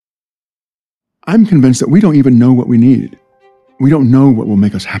I'm convinced that we don't even know what we need. We don't know what will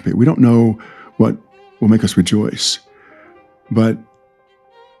make us happy. We don't know what will make us rejoice. But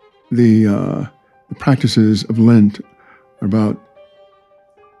the practices of Lent are about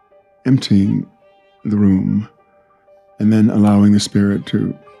emptying the room and then allowing the Spirit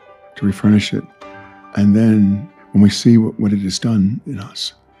to refurnish it. And then when we see what it has done in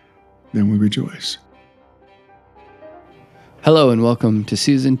us, then we rejoice. Hello and welcome to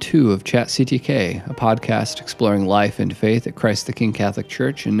Season 2 of Chat CTK, a podcast exploring life and faith at Christ the King Catholic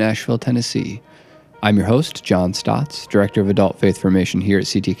Church in Nashville, Tennessee. I'm your host, John Stotts, Director of Adult Faith Formation here at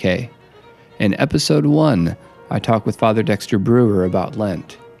CTK. In Episode 1, I talk with Father Dexter Brewer about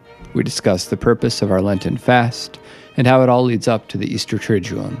Lent. We discuss the purpose of our Lenten fast and how it all leads up to the Easter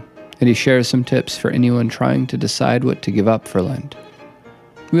Triduum, and he shares some tips for anyone trying to decide what to give up for Lent.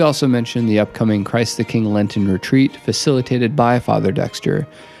 We also mention the upcoming Christ the King Lenten retreat facilitated by Father Dexter.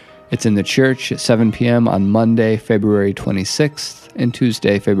 It's in the church at 7 p.m. on Monday, February 26th and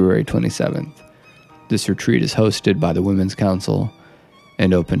Tuesday, February 27th. This retreat is hosted by the Women's Council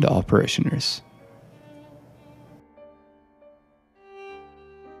and open to all parishioners.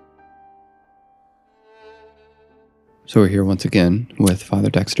 So we're here once again with Father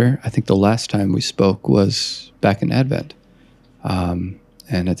Dexter. I think the last time we spoke was back in Advent.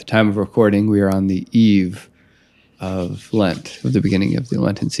 And at the time of recording, we are on the eve of Lent, of the beginning of the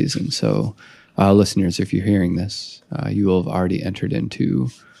Lenten season. So listeners, if you're hearing this, you will have already entered into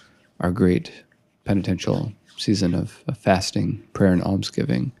our great penitential season of fasting, prayer, and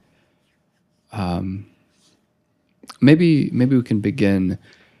almsgiving. Maybe we can begin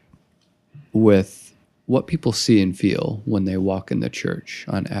with what people see and feel when they walk in the church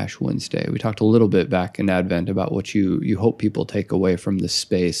on Ash Wednesday. We talked a little bit back in Advent about what you hope people take away from the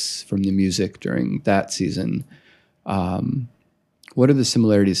space, from the music during that season. What are the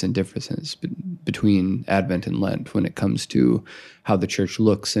similarities and differences between Advent and Lent when it comes to how the church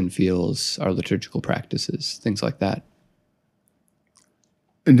looks and feels, our liturgical practices, things like that?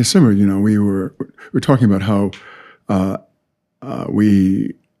 In December, we were talking about how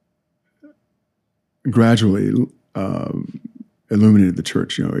we gradually illuminated the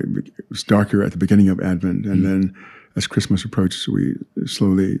church. It was darker at the beginning of Advent, and then as Christmas approached, we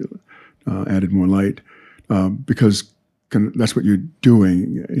slowly added more light because that's what you're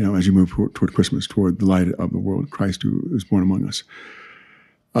doing, as you move toward Christmas, toward the light of the world, Christ who is born among us.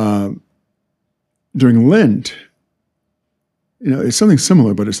 During Lent, it's something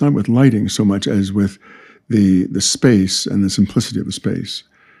similar, but it's not with lighting so much as with the space and the simplicity of the space.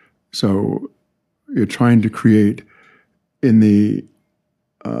 So you're trying to create in the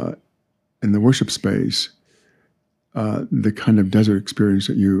worship space the kind of desert experience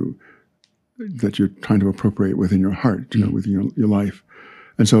that you're trying to appropriate within your heart, within your life.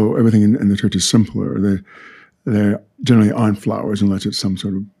 And so everything in the church is simpler. There generally aren't flowers unless it's some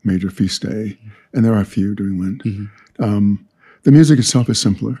sort of major feast day, and there are a few during Lent. The music itself is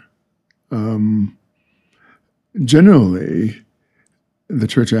simpler. Generally, the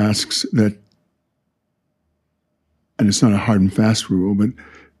church asks that, and it's not a hard and fast rule, but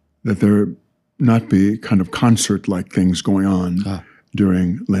that there not be kind of concert-like things going on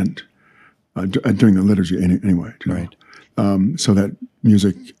during Lent, during the liturgy anyway. Right. So that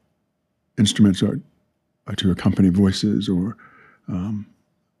music instruments are to accompany voices or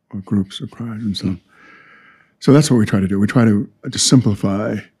groups or choirs and so on. So that's what we try to do. We try to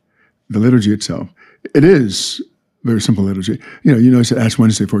simplify the liturgy itself. It is very simple liturgy. You notice at Ash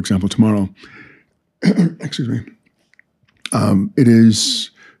Wednesday, for example, tomorrow, excuse me,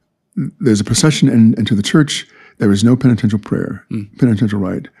 there's a procession into the church. There is no penitential prayer, penitential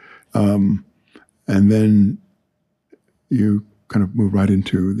rite. And then you kind of move right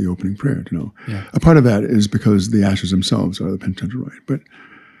into the opening prayer, Yeah. A part of that is because the ashes themselves are the penitential rite.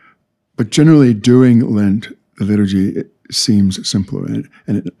 But generally during Lent, the liturgy seems simpler, and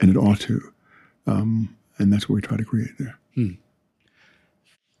it ought to. And that's what we try to create there.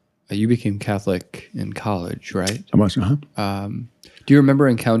 You became Catholic in college, right? I was, Do you remember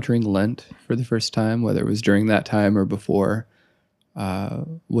encountering Lent for the first time, whether it was during that time or before?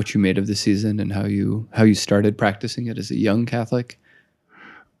 What you made of the season and how you started practicing it as a young Catholic?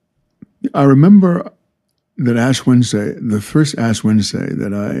 I remember that Ash Wednesday, the first Ash Wednesday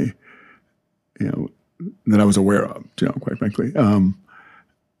that I was aware of, quite frankly, it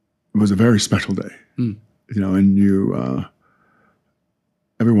was a very special day. And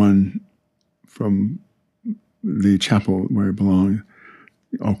everyone from the chapel where I belonged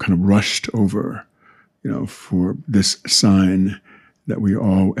all kind of rushed over, for this sign that we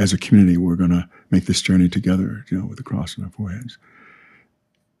all, as a community, were going to make this journey together, with the cross on our foreheads.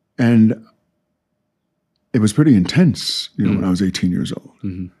 And it was pretty intense, when I was 18 years old.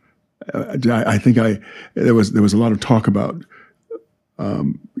 I think there was a lot of talk about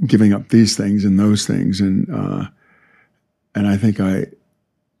giving up these things and those things, and I think I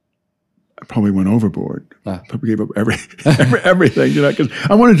probably went overboard. Probably gave up everything, because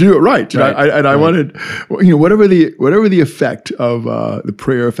I wanted to do it right. I wanted, whatever the effect of the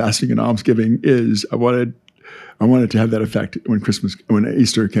prayer, fasting, and almsgiving is, I wanted to have that effect when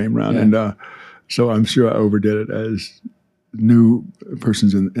Easter came around, and so I'm sure I overdid it, as new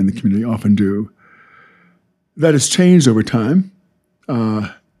persons in the community often do. That has changed over time.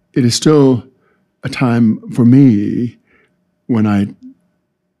 It is still a time for me when I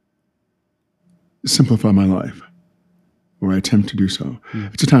simplify my life, or I attempt to do so.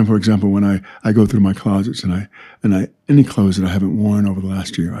 It's a time, for example, when I go through my closets and I any clothes that I haven't worn over the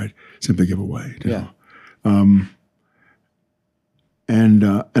last year, I simply give away. And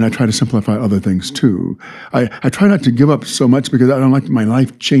I try to simplify other things too. I try not to give up so much, because I don't like my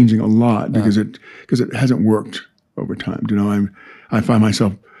life changing a lot, because it hasn't worked over time. I find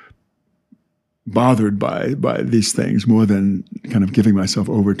myself bothered by these things more than kind of giving myself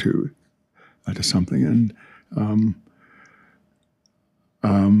over to something. And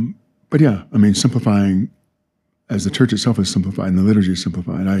but yeah, simplifying, as the church itself is simplified and the liturgy is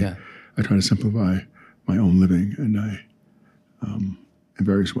simplified. I try to simplify my own living, and in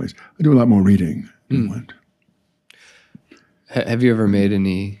various ways. I do a lot more reading in Lent. Have you ever made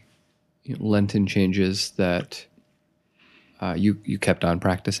any Lenten changes that you kept on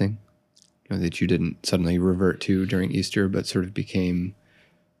practicing, that you didn't suddenly revert to during Easter, but sort of became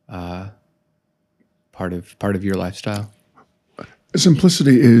part of your lifestyle?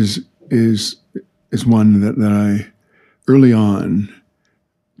 Simplicity is one that I early on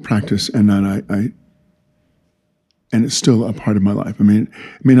practice, and that and it's still a part of my life. It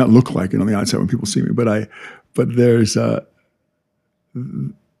may not look like it on the outside when people see me, but there's I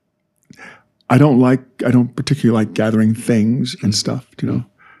don't particularly like gathering things and stuff.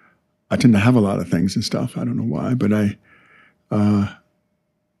 I tend to have a lot of things and stuff. I don't know why, but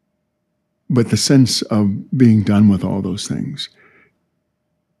the sense of being done with all those things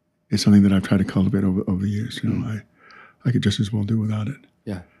is something that I've tried to cultivate over the years. I could just as well do without it.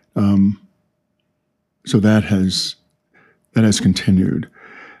 Yeah. So that has continued.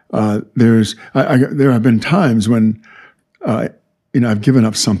 There have been times when I've given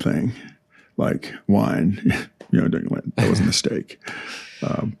up something like wine, during Lent. That was a mistake.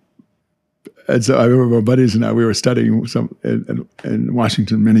 And so I remember my buddies and I, we were studying in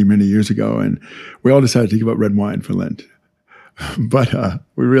Washington many, many years ago, and we all decided to give up red wine for Lent. But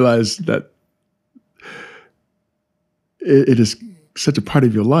we realized that it is such a part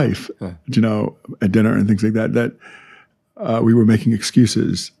of your life, at dinner and things like that, we were making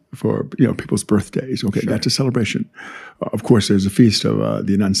excuses for people's birthdays. Okay, sure. That's a celebration. Of course, there's a feast of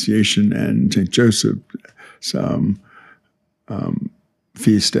the Annunciation and St. Joseph's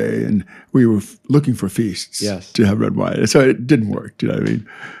feast day, and we were looking for feasts to have red wine. So it didn't work. Do you know what I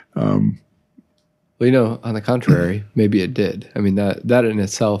mean? Well, on the contrary, maybe it did. That in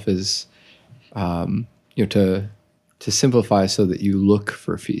itself is, to simplify so that you look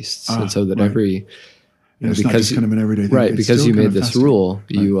for feasts, and so that every, it's because not just kind of an everyday thing. Right, because you made this festive rule,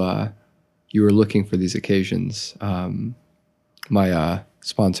 right. You were looking for these occasions. My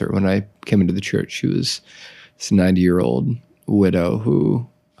sponsor, when I came into the church, she was this 90-year-old widow who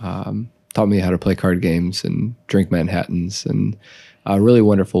taught me how to play card games and drink Manhattans, and a really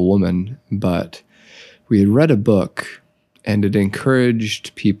wonderful woman. But we had read a book, and it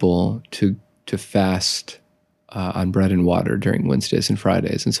encouraged people to fast on bread and water during Wednesdays and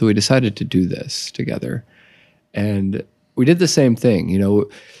Fridays. And so we decided to do this together. And we did the same thing,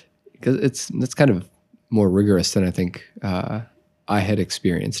 because it's kind of more rigorous than I think I had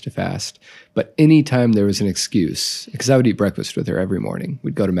experienced to fast. But anytime there was an excuse, because I would eat breakfast with her every morning.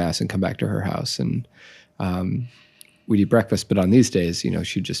 We'd go to Mass and come back to her house, and we'd eat breakfast. But on these days,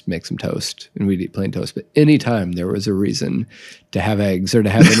 she'd just make some toast, and we'd eat plain toast. But anytime there was a reason to have eggs or to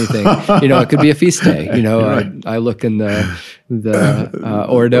have anything, it could be a feast day. Right. I look in the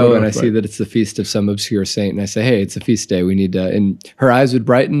Ordo, and I see that it's the feast of some obscure saint, and I say, hey, it's a feast day. We need to, and her eyes would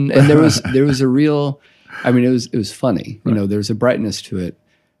brighten, and there was a real, it was funny. Right. There was a brightness to it.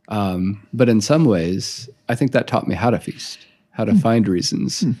 But in some ways, I think that taught me how to feast, how to find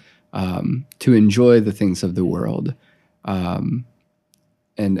reasons to enjoy the things of the world, and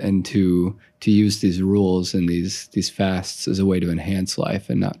to use these rules and these fasts as a way to enhance life,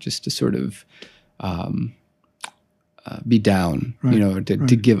 and not just to sort of be down, right.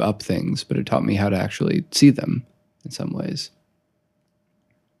 To give up things. But it taught me how to actually see them in some ways.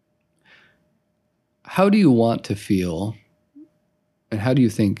 how do you want to feel, and how do you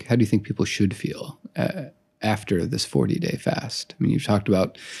think people should feel after this 40-day fast? I mean, you've talked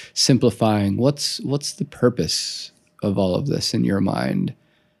about simplifying. What's the purpose of all of this in your mind,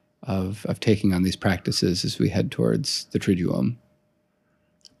 of taking on these practices as we head towards the Triduum?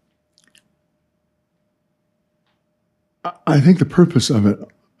 I think the purpose of it,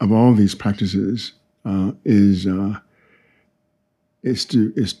 of all these practices, is to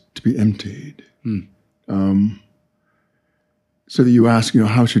be emptied. So that you ask,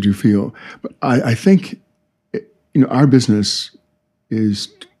 how should you feel? But I think, our business is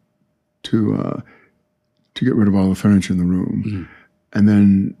to get rid of all the furniture in the room, and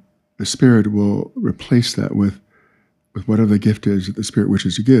then the Spirit will replace that with whatever the gift is that the Spirit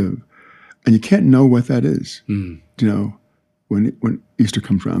wishes to give, and you can't know what that is. When Easter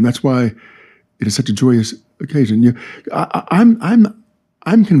comes around, that's why it is such a joyous occasion.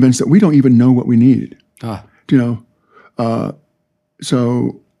 I'm convinced that we don't even know what we need.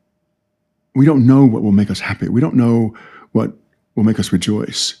 So we don't know what will make us happy. We don't know what will make us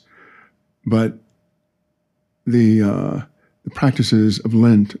rejoice. But the practices of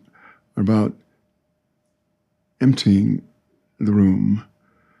Lent are about emptying the room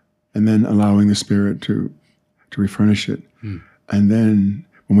and then allowing the Spirit to refurnish it. And then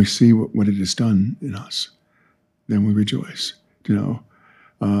when we see what it has done in us, then we rejoice.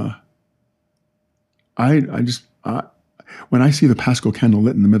 When I see the Paschal candle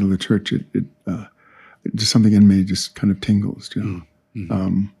lit in the middle of the church, it just something in me just kind of tingles.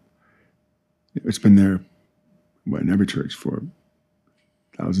 It's been there in every church for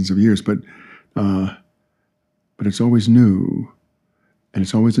thousands of years, but it's always new, and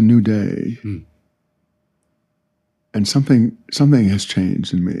it's always a new day, and something has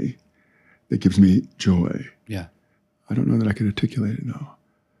changed in me that gives me joy. Yeah, I don't know that I could articulate it though,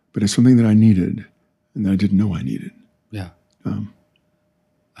 but it's something that I needed and that I didn't know I needed. Yeah.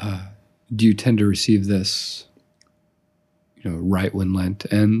 Do you tend to receive this, right when Lent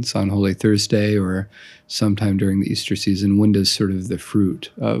ends on Holy Thursday, or sometime during the Easter season? When does sort of the fruit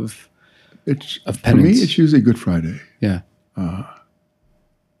of penance? For me, it's usually Good Friday. Yeah.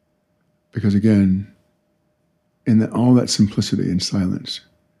 Because again, in all that simplicity and silence,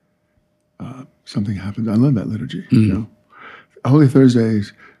 something happens. I love that liturgy. Holy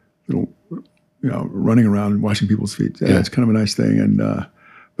Thursdays, running around washing people's feet. It's kind of a nice thing, and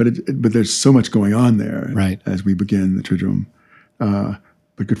but there's so much going on there. Right. As we begin the Triduum.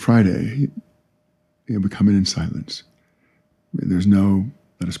 But Good Friday, we come in silence. There's no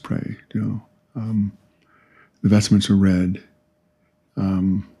let us pray. The vestments are read.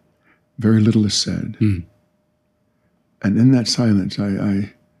 Very little is said. And in that silence, that's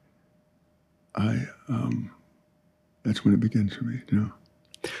when it begins for me.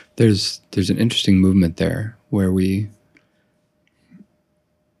 There's an interesting movement there where we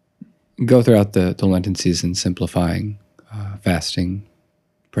go throughout the Lenten season simplifying, fasting,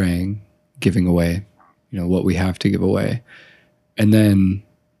 praying, giving away, what we have to give away. And then,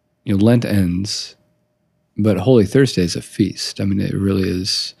 Lent ends, but Holy Thursday is a feast. I mean, it really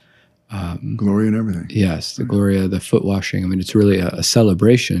is. Gloria and everything. Yes, the Gloria, the foot washing. I mean, it's really a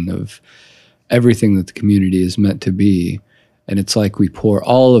celebration of everything that the community is meant to be. And it's like we pour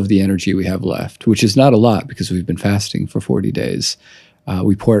all of the energy we have left, which is not a lot because we've been fasting for 40 days.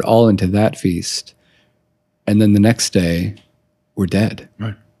 We pour it all into that feast. And then the next day, we're dead.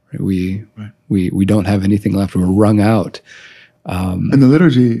 Right. We don't have anything left. We're wrung out. And the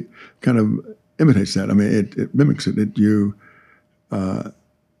liturgy kind of imitates that. I mean, it mimics it.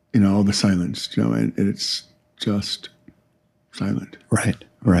 All the silence, and it's just silent. Right.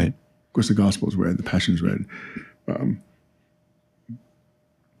 Of course, the Gospel's read, the Passion's read.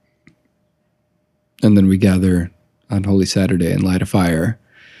 And then we gather on Holy Saturday and light a fire,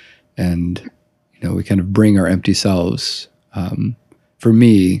 and we kind of bring our empty selves. For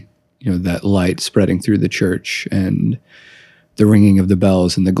me, that light spreading through the church and the ringing of the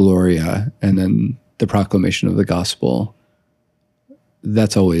bells and the Gloria, and then the proclamation of the Gospel.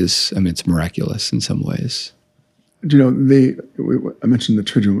 That's always, it's miraculous in some ways. I mentioned the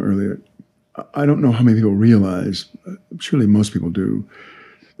Triduum earlier. I don't know how many people realize, surely most people do,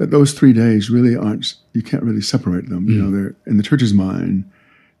 that those 3 days really aren't, you can't really separate them. They're, in the Church's mind,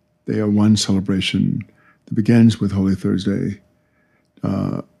 they are one celebration that begins with Holy Thursday,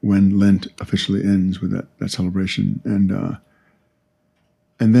 when Lent officially ends with that celebration.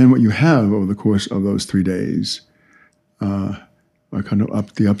 And then what you have over the course of those 3 days are kind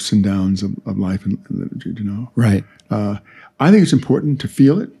of the ups and downs of life and liturgy, Right. I think it's important to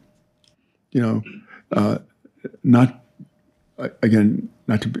feel it, not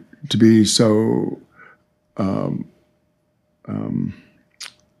to be so I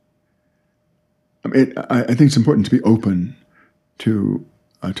think it's important to be open to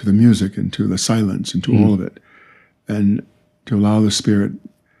the music and to the silence and to all of it, and to allow the Spirit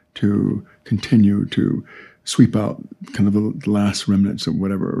to continue to sweep out kind of the last remnants of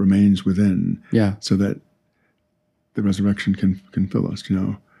whatever remains within, so that the resurrection can fill us.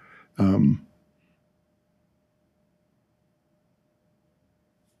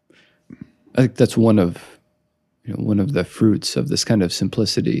 I think that's one of the fruits of this kind of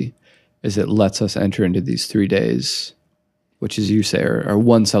simplicity, is it lets us enter into these 3 days, which, as you say, are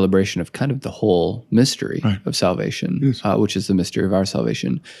one celebration of kind of the whole mystery of salvation, which is the mystery of our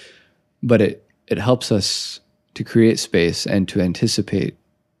salvation. But it helps us to create space and to anticipate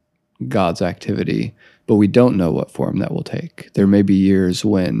God's activity, but we don't know what form that will take. There may be years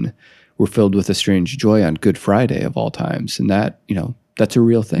when we're filled with a strange joy on Good Friday of all times, and that, that's a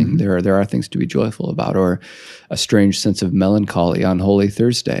real thing. There are things to be joyful about, or a strange sense of melancholy on Holy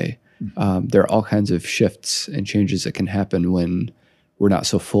Thursday. There are all kinds of shifts and changes that can happen when we're not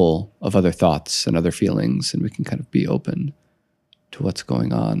so full of other thoughts and other feelings, and we can kind of be open to what's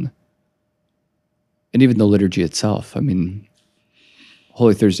going on. And even the liturgy itself,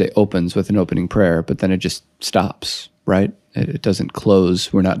 Holy Thursday opens with an opening prayer, but then it just stops, right? It doesn't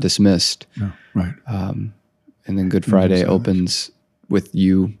close. We're not dismissed. No, right. And then Good Friday opens with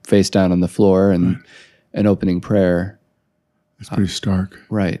you face down on the floor and an opening prayer. It's pretty stark.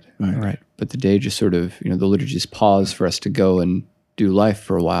 Right. But the day just sort of, the liturgies pause for us to go and do life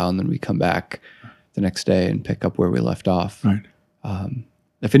for a while, and then we come back the next day and pick up where we left off. Right.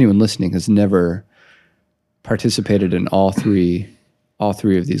 If anyone listening has never participated in all three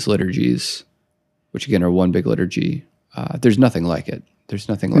of these liturgies, which again are one big liturgy, there's nothing like it. There's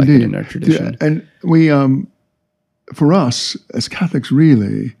nothing like it in our tradition. Yeah, and we, for us as Catholics,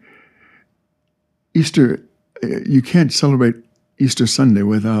 really, Easter, you can't celebrate Easter Sunday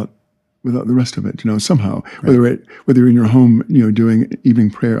without the rest of it. Somehow, whether you're in your home, doing evening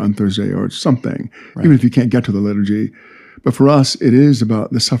prayer on Thursday or something, even if you can't get to the liturgy. But for us, it is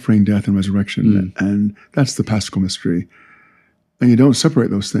about the suffering, death, and resurrection, and that's the Paschal mystery. And you don't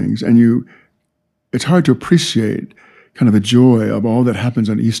separate those things, and it's hard to appreciate kind of the joy of all that happens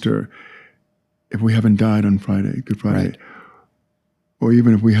on Easter if we haven't died on Friday, Good Friday, or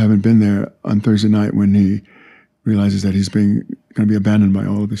even if we haven't been there on Thursday night when he realizes that he's going to be abandoned by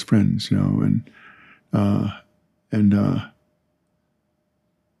all of his friends, no,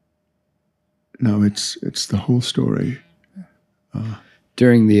 it's the whole story.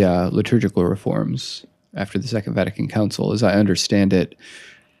 During the liturgical reforms after the Second Vatican Council, as I understand it,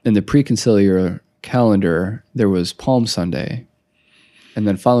 in the preconciliar calendar, there was Palm Sunday, and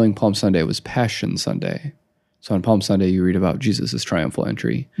then following Palm Sunday was Passion Sunday. So on Palm Sunday, you read about Jesus' triumphal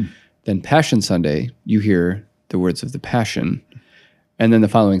entry. Then Passion Sunday, you hear the words of the Passion, and then the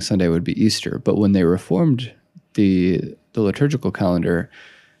following Sunday would be Easter. But when they reformed the liturgical calendar,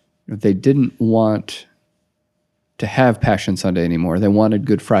 they didn't want to have Passion Sunday anymore. They wanted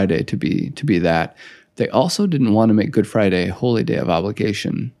Good Friday to be that. They also didn't want to make Good Friday a holy day of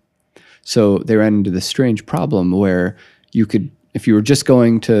obligation. So they ran into this strange problem where you could, if you were just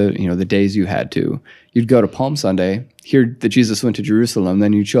going to, the days you had to, you'd go to Palm Sunday, hear that Jesus went to Jerusalem,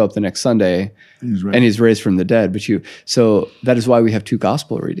 then you'd show up the next Sunday and he's raised from the dead. So that is why we have two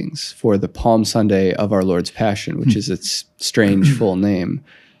gospel readings for the Palm Sunday of our Lord's Passion, which is its strange full name,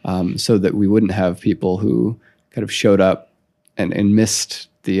 so that we wouldn't have people who kind of showed up and missed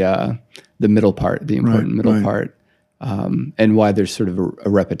the middle part, the important middle part, and why there's sort of a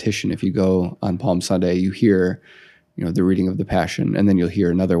repetition. If you go on Palm Sunday, you hear, the reading of the Passion, and then you'll hear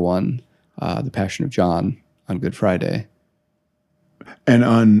another one, the Passion of John, on Good Friday. And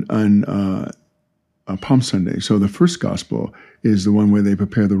on Palm Sunday, so the first gospel is the one where they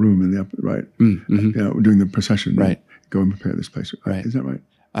prepare the room in the upper right, doing the procession, right? Go and prepare this place, right? Is that right?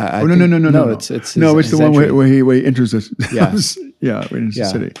 No. It's the one where he enters this. Yeah, where he enters the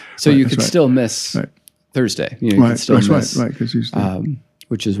city. So you could still miss Thursday. You could still miss, right, because he's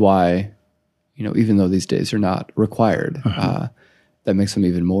which is why, even though these days are not required, that makes them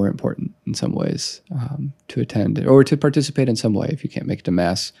even more important in some ways, to attend or to participate in some way. If you can't make it to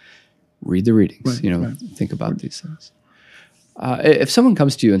Mass, read the readings. Think about these things. If someone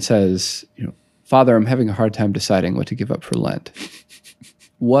comes to you and says, Father, I'm having a hard time deciding what to give up for Lent,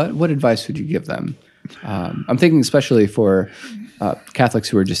 what advice would you give them? I'm thinking especially for Catholics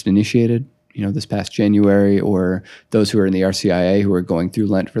who are just initiated, this past January, or those who are in the RCIA who are going through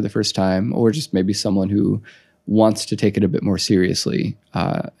Lent for the first time, or just maybe someone who wants to take it a bit more seriously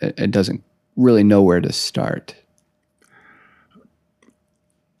and doesn't really know where to start.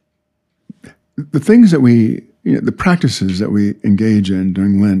 the things that we, the practices that we engage in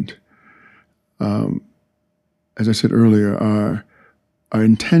during Lent, as I said earlier, are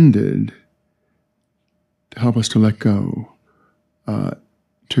intended to help us to let go,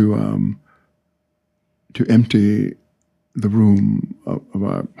 to empty the room of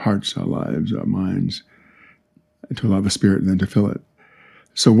our hearts, our lives, our minds, and to allow the Spirit then to fill it.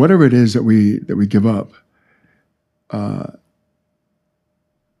 So whatever it is that we give up, I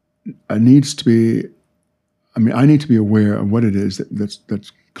need to be aware of what it is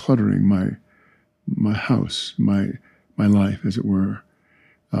that's cluttering my house, my life, as it were.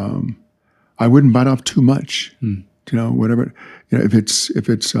 I wouldn't bite off too much, whatever. If it's if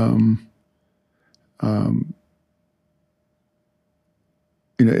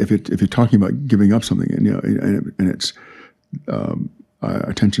you're talking about giving up something, and it's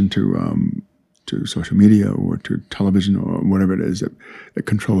attention to social media or to television or whatever it is that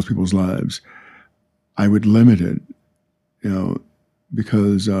controls people's lives, I would limit it,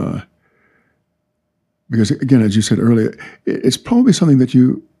 because again, as you said earlier, it's probably something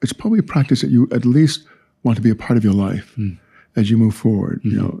it's probably a practice that you at least want to be a part of your life as you move forward,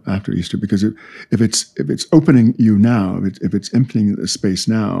 after Easter. Because if it's opening you now, if it's emptying the space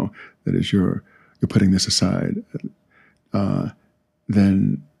now, that is you're putting this aside,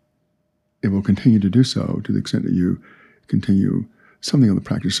 then it will continue to do so to the extent that you continue something of the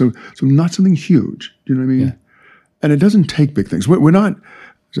practice. So not something huge. Do you know what I mean? Yeah. And it doesn't take big things. We're not,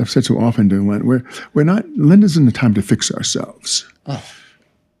 as I've said so often during Lent, we're not. Lent isn't the time to fix ourselves. Oh.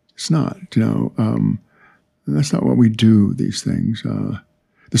 It's not. That's not what we do. These things.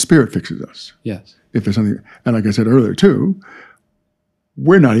 The Spirit fixes us. Yes. If there's something, and like I said earlier too,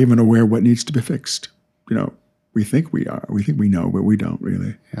 we're not even aware what needs to be fixed. We think we are. We think we know, but we don't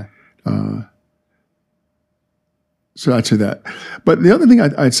really. Yeah. So I'd say that. But the other thing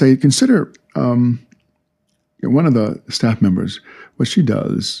I'd say, consider one of the staff members, what she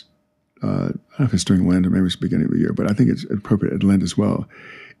does, I don't know if it's during Lent or maybe it's the beginning of the year, but I think it's appropriate at Lent as well,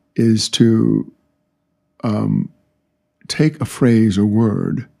 is to take a phrase or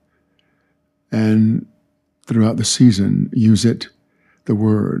word and throughout the season use the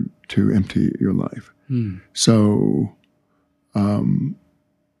word to empty your life. So can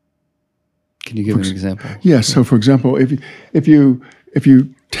you give an example? Yes. So, for example, if you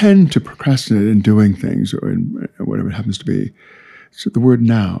tend to procrastinate in doing things or in whatever it happens to be, so the word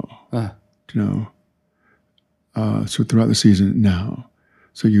now. So throughout the season, now.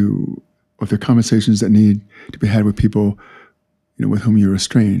 So if there are conversations that need to be had with people, with whom you're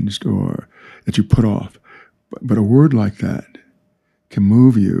estranged or that you put off, but a word like that can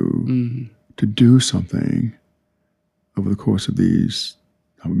move you to do something over the course of these,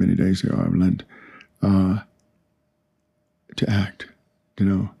 however many days there are of Lent, to act,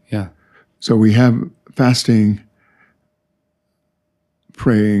 Yeah. So we have fasting,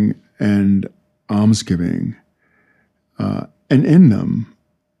 praying, and almsgiving, and in them,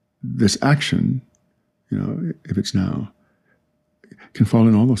 this action, if it's now, can fall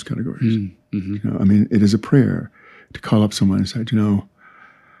in all those categories. It is a prayer to call up someone and say,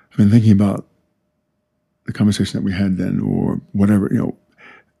 I've been thinking about the conversation that we had then, or whatever,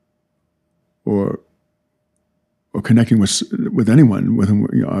 or connecting with anyone with whom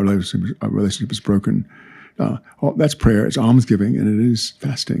our relationship is broken. That's prayer. It's almsgiving, and it is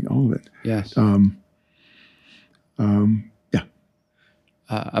fasting. All of it. Yes. Yeah.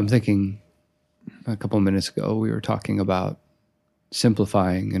 I'm thinking a couple of minutes ago we were talking about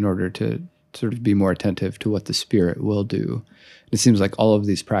simplifying in order to sort of be more attentive to what the Spirit will do. It seems like all of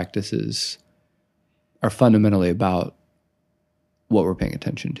these practices are fundamentally about what we're paying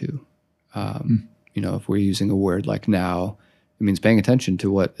attention to. If we're using a word like now, it means paying attention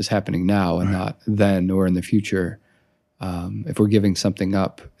to what is happening now and not then or in the future. If we're giving something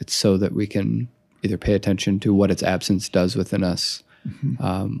up, it's so that we can either pay attention to what its absence does within us,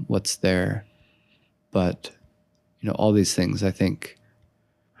 what's there. But, all these things, I think,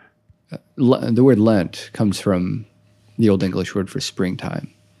 the word Lent comes from the Old English word for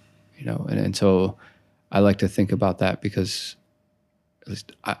springtime, and so I like to think about that because at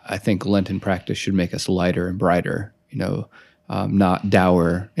least I think Lenten practice should make us lighter and brighter, not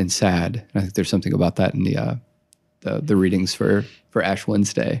dour and sad. And I think there's something about that in the readings for Ash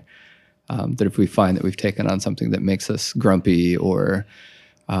Wednesday, that if we find that we've taken on something that makes us grumpy or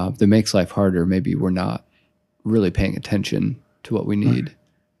that makes life harder, maybe we're not really paying attention to what we need.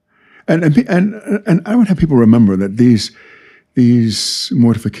 Right. And I would have people remember that these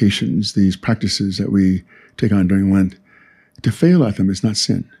mortifications, these practices that we take on during Lent, to fail at them is not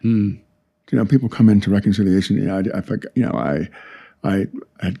sin. People come into reconciliation. I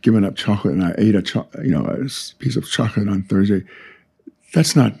had given up chocolate and I ate a piece of chocolate on Thursday.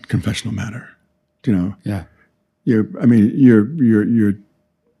 That's not confessional matter, Yeah. You're.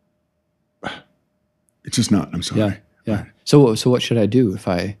 It's just not. I'm sorry. Yeah. Yeah. So what should I do if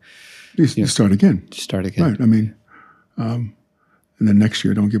I You start again? start again? Right. I mean, and then next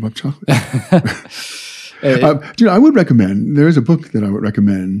year, don't give up chocolate. I would recommend. There is a book that I would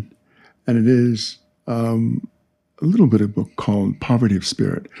recommend, and it is a little bit of a book called Poverty of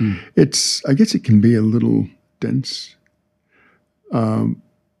Spirit. It's. I guess it can be a little dense, but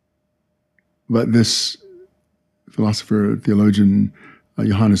this philosopher, theologian,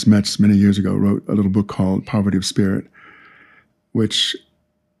 Johannes Metz, many years ago, wrote a little book called Poverty of Spirit, which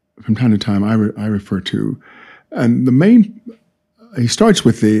from time to time I refer to. And he starts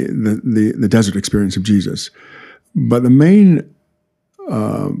with the desert experience of Jesus, but the main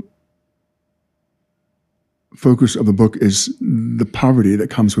focus of the book is the poverty that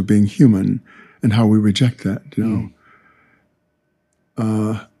comes with being human and how we reject that,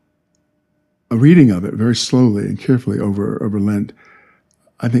 a reading of it very slowly and carefully over Lent,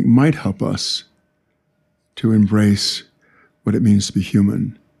 I think might help us to embrace what it means to be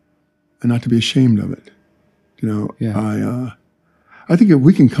human and not to be ashamed of it. I think if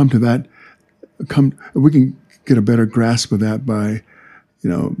we can come to that, if we can get a better grasp of that by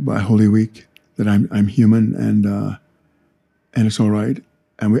Holy Week, that I'm human and it's all right,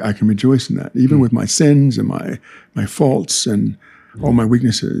 and I can rejoice in that, even with my sins and my faults and all my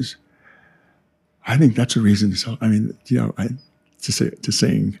weaknesses. I think that's a reason to celebrate. I mean, to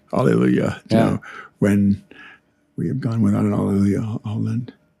sing Alleluia, when we have gone without an Alleluia all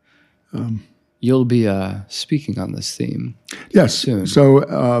Lent. You'll be speaking on this theme. Yes. Soon. So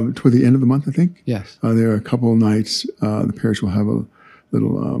toward the end of the month, I think. Yes. There are a couple of nights. The parish will have a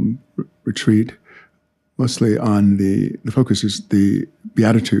little retreat, mostly on the focus is the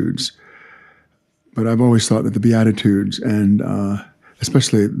Beatitudes. But I've always thought that the Beatitudes, and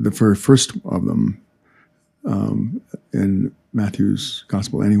especially the very first of them in Matthew's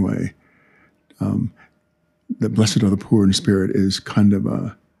Gospel anyway, the blessed are the poor in spirit is kind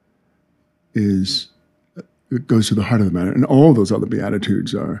of it goes to the heart of the matter. And all those other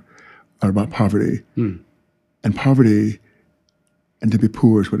Beatitudes are about poverty. And poverty, and to be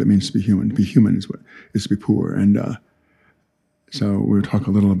poor is what it means to be human. To be human is to be poor. And so we'll talk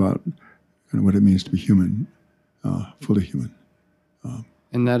a little about kind of what it means to be human, fully human.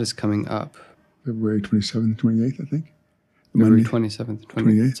 And that is coming up. February 27th, 28th, I think. February 27th,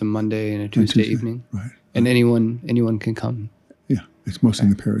 28th. It's a Monday and a Tuesday evening. Right. And anyone can come. Yeah, it's mostly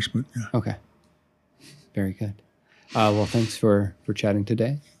in the parish, but yeah. Okay. Very good. Well, thanks for chatting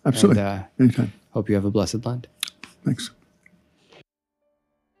today. Absolutely. And, anytime. Hope you have a blessed Lent. Thanks.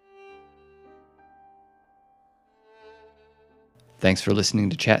 Thanks for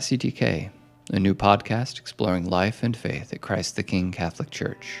listening to Chat CTK, a new podcast exploring life and faith at Christ the King Catholic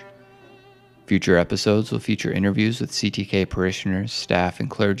Church. Future episodes will feature interviews with CTK parishioners, staff,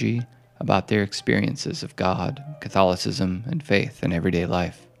 and clergy about their experiences of God, Catholicism, and faith in everyday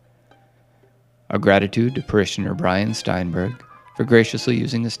life. Our gratitude to parishioner Brian Steinberg for graciously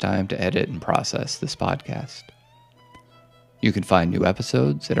using his time to edit and process this podcast. You can find new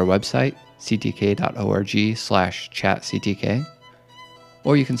episodes at our website, ctk.org/chatctk,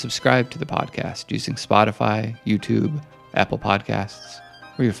 or you can subscribe to the podcast using Spotify, YouTube, Apple Podcasts,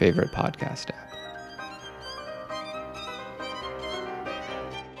 or your favorite podcast app.